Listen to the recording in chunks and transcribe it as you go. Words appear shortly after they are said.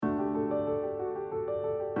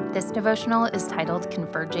This devotional is titled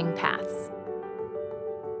Converging Paths.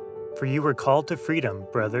 For you were called to freedom,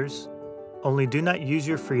 brothers. Only do not use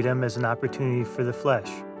your freedom as an opportunity for the flesh,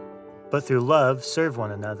 but through love serve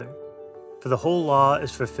one another. For the whole law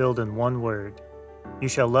is fulfilled in one word: you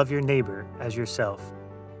shall love your neighbor as yourself.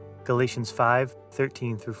 Galatians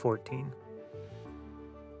 5:13-14.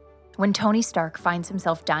 When Tony Stark finds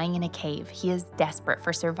himself dying in a cave, he is desperate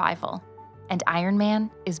for survival, and Iron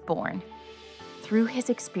Man is born. Through his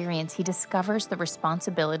experience, he discovers the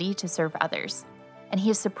responsibility to serve others, and he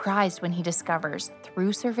is surprised when he discovers,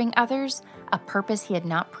 through serving others, a purpose he had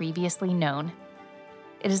not previously known.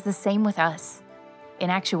 It is the same with us. In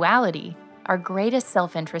actuality, our greatest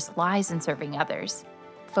self-interest lies in serving others.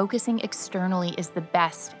 Focusing externally is the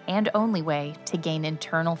best and only way to gain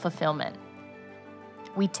internal fulfillment.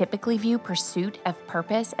 We typically view pursuit of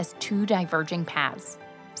purpose as two diverging paths,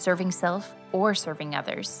 serving self or serving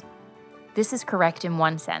others. This is correct in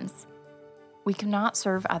one sense. We cannot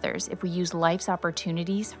serve others if we use life's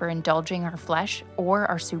opportunities for indulging our flesh or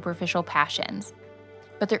our superficial passions.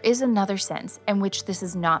 But there is another sense in which this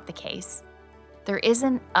is not the case. There is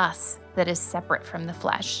an us that is separate from the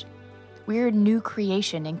flesh. We're a new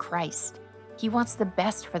creation in Christ. He wants the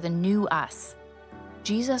best for the new us.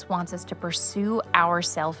 Jesus wants us to pursue our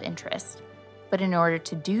self-interest. But in order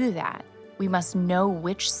to do that, we must know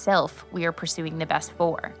which self we are pursuing the best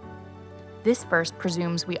for. This verse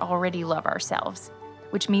presumes we already love ourselves,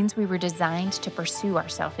 which means we were designed to pursue our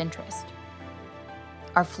self-interest.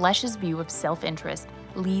 Our flesh's view of self-interest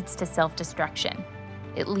leads to self-destruction.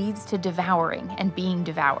 It leads to devouring and being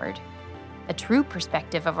devoured. A true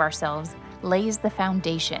perspective of ourselves lays the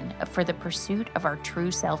foundation for the pursuit of our true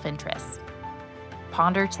self-interest.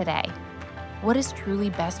 Ponder today. What is truly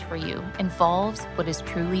best for you involves what is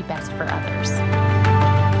truly best for others.